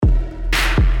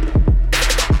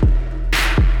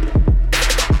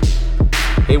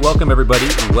Hey, welcome everybody.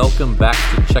 Welcome back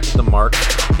to Check the Mark.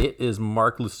 It is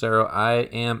Mark Lucero. I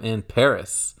am in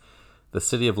Paris, the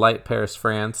city of light, Paris,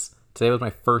 France. Today was my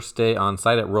first day on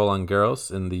site at Roland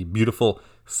Garros in the beautiful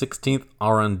 16th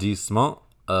arrondissement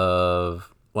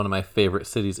of one of my favorite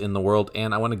cities in the world.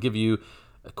 And I want to give you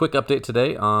a quick update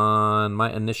today on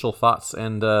my initial thoughts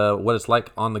and what it's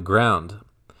like on the ground.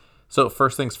 So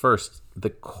first things first, the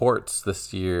courts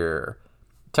this year.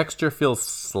 Texture feels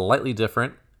slightly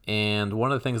different. And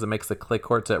one of the things that makes the clay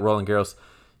courts at Roland Garros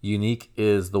unique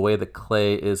is the way the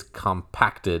clay is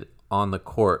compacted on the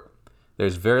court.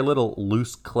 There's very little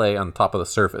loose clay on top of the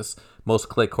surface. Most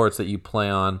clay courts that you play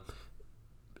on,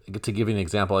 to give you an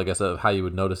example, I guess, of how you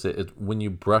would notice it, is when you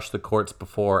brush the courts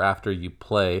before or after you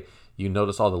play, you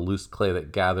notice all the loose clay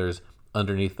that gathers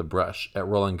underneath the brush. At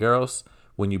Roland Garros,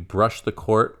 when you brush the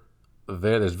court,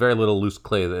 there's very little loose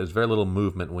clay. There's very little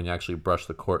movement when you actually brush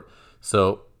the court.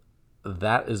 So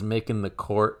that is making the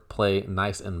court play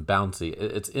nice and bouncy.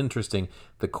 It's interesting.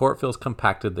 The court feels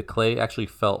compacted. The clay actually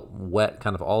felt wet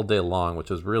kind of all day long,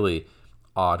 which is really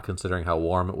odd considering how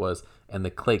warm it was. And the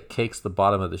clay cakes the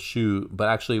bottom of the shoe. But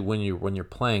actually, when you're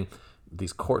playing,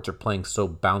 these courts are playing so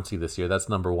bouncy this year. That's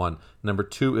number one. Number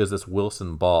two is this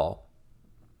Wilson ball.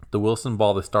 The Wilson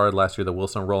ball that started last year, the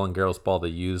Wilson Roland Garros ball they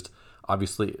used.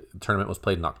 Obviously, the tournament was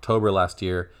played in October last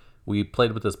year. We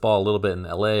played with this ball a little bit in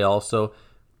LA also.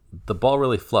 The ball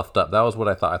really fluffed up. That was what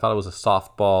I thought. I thought it was a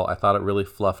soft ball. I thought it really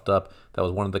fluffed up. That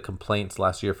was one of the complaints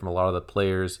last year from a lot of the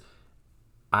players.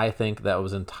 I think that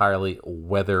was entirely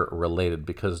weather related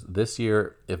because this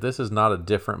year, if this is not a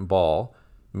different ball,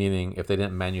 meaning if they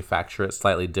didn't manufacture it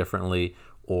slightly differently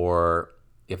or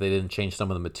if they didn't change some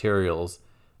of the materials,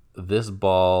 this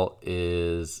ball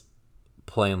is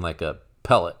playing like a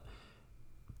pellet,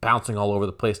 bouncing all over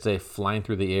the place today, flying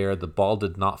through the air. The ball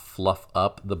did not fluff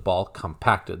up. The ball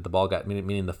compacted. The ball got,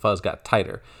 meaning the fuzz got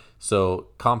tighter. So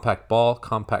compact ball,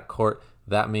 compact court,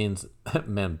 that means,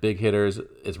 man, big hitters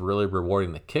is really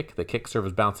rewarding the kick. The kick serve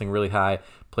is bouncing really high.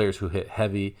 Players who hit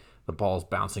heavy, the ball's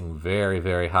bouncing very,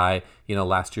 very high. You know,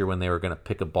 last year when they were going to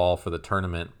pick a ball for the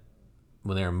tournament,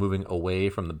 when they were moving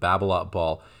away from the Babolat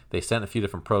ball, they sent a few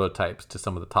different prototypes to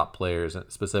some of the top players,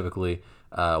 and specifically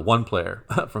one player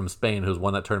from Spain who's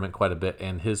won that tournament quite a bit,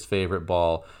 and his favorite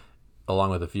ball,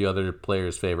 along with a few other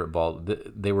players' favorite ball,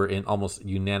 they were in almost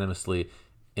unanimously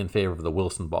in favor of the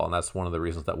Wilson ball, and that's one of the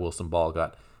reasons that Wilson ball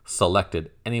got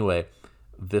selected. Anyway,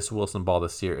 this Wilson ball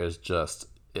this year is just,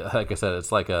 like I said,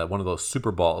 it's like one of those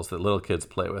super balls that little kids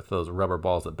play with, those rubber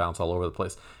balls that bounce all over the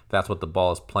place. That's what the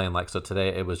ball is playing like. So today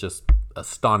it was just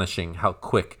astonishing how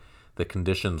quick the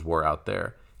conditions were out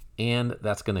there. And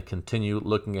that's going to continue.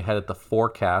 Looking ahead at the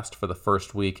forecast for the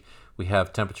first week, we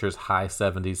have temperatures high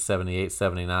 70s, 78,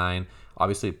 79.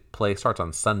 Obviously, play starts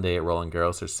on Sunday at Roland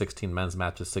Garros. There's 16 men's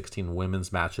matches, 16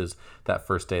 women's matches that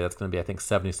first day. That's going to be, I think,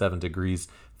 77 degrees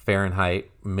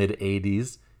Fahrenheit,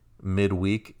 mid-80s.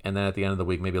 Midweek, and then at the end of the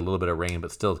week maybe a little bit of rain,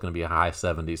 but still it's going to be a high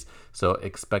 70s. So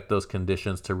expect those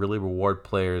conditions to really reward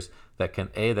players that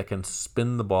can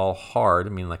spin the ball hard.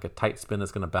 I mean, like a tight spin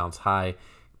that's going to bounce high,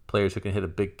 players who can hit a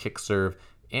big kick serve,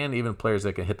 and even players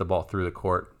that can hit the ball through the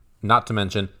court, not to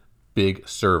mention big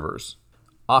servers.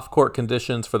 Off-court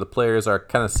conditions for the players are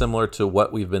kind of similar to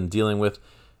what we've been dealing with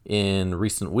in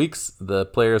recent weeks. The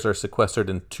players are sequestered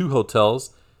in 2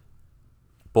 hotels,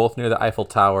 both near the Eiffel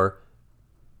Tower.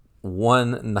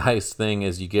 One nice thing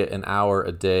is you get an hour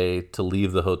a day to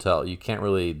leave the hotel. You can't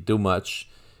really do much.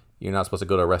 You're not supposed to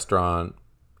go to a restaurant,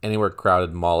 anywhere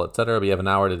crowded, mall, etc. But you have an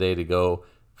hour a day to go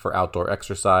for outdoor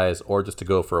exercise or just to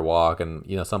go for a walk. And,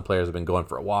 you know, some players have been going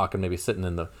for a walk and maybe sitting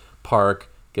in the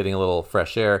park, getting a little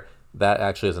fresh air. That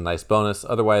actually is a nice bonus.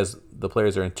 Otherwise, the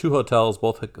players are in 2 hotels,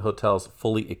 both hotels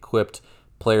fully equipped,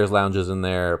 players' lounges in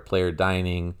there, player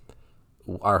dining.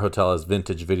 Our hotel has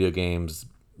vintage video games,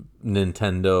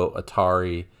 Nintendo,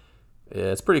 Atari.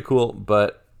 It's pretty cool,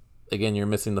 but again, you're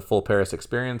missing the full Paris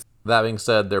experience. That being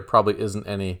said, there probably isn't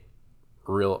any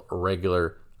real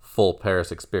regular full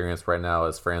Paris experience right now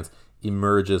as France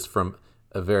emerges from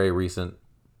a very recent,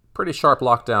 pretty sharp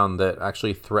lockdown that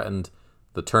actually threatened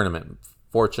the tournament.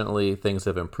 Fortunately, things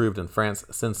have improved in France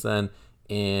since then,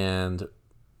 and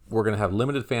we're going to have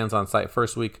limited fans on site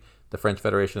first week. The French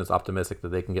Federation is optimistic that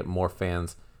they can get more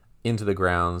fans into the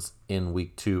grounds in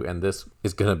week 2, and this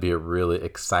is going to be a really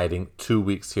exciting 2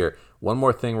 weeks here. One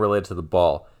more thing related to the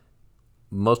ball.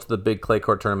 Most of the big clay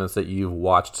court tournaments that you've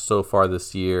watched so far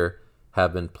this year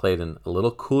have been played in a little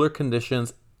cooler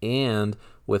conditions and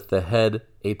with the head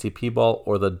ATP ball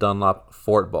or the Dunlop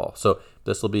Fort ball. So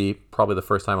this will be probably the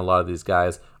first time a lot of these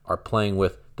guys are playing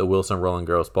with the Wilson Roland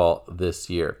Garros ball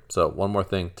this year. So one more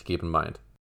thing to keep in mind.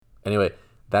 Anyway,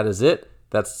 that is it.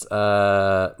 That's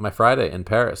my Friday in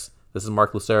Paris. This is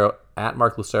Mark Lucero, at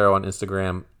Mark Lucero on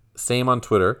Instagram. Same on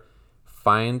Twitter.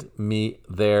 Find me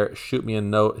there. Shoot me a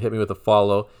note. Hit me with a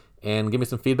follow. And give me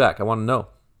some feedback. I want to know.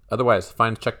 Otherwise,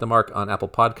 find Check the Mark on Apple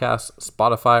Podcasts,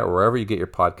 Spotify, or wherever you get your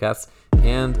podcasts.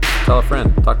 And tell a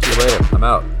friend. Talk to you later. I'm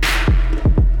out.